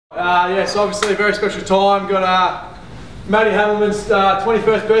Yes, obviously a very special time. Got Matty Hammelmann's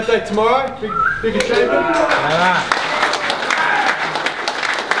 21st birthday tomorrow. Big achievement.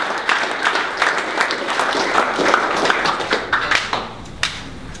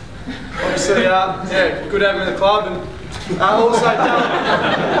 Obviously, yeah, good having him in the club, and also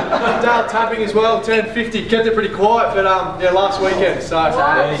Dale tapping as well. Turned 50, kept it pretty quiet, but yeah, last weekend. So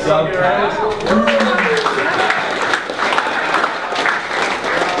there you go.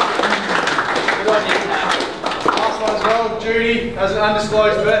 Judy has an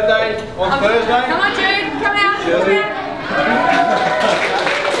undisclosed birthday on Thursday. Come on, Jude, come out. Judy.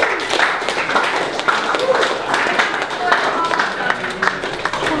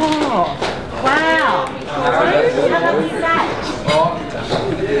 Oh, wow. How lovely is that?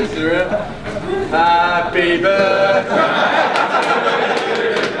 Happy birthday.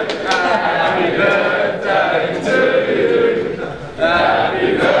 Happy birthday to you. Happy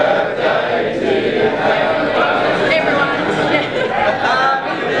birthday to you.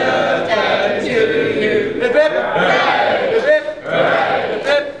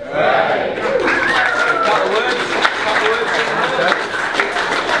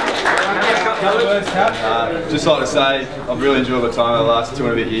 Just like to say, I've really enjoyed my time the last 2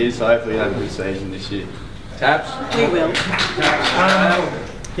 and a bit years, so hopefully you have a good season this year. Taps? We will.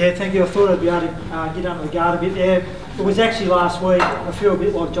 Yeah, thank you. I thought I'd be able to get under the guard a bit there. It was actually last week. I feel a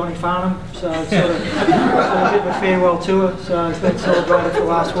bit like Johnny Farnham, so it's sort of a bit of a farewell tour, so it's been celebrated for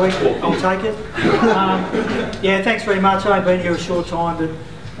last week. I'll take it. Yeah, thanks very much. I've been here a short time, but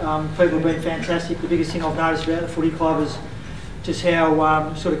people have been fantastic. The biggest thing I've noticed about the footy club is just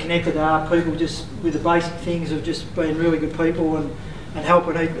how sort of connected they are. People just with the basic things of just being really good people and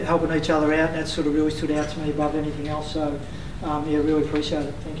helping each other out. That sort of really stood out to me above anything else. So yeah, really appreciate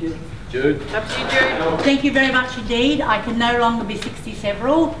it. Thank you. Jude. Up to you, Jude. Thank you very much indeed. I can no longer be 60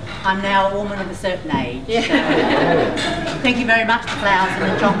 several. I'm now a woman of a certain age. Yeah. So, thank you very much. The flowers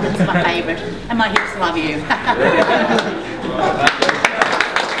and the chocolates are my favourite, and my hips love you.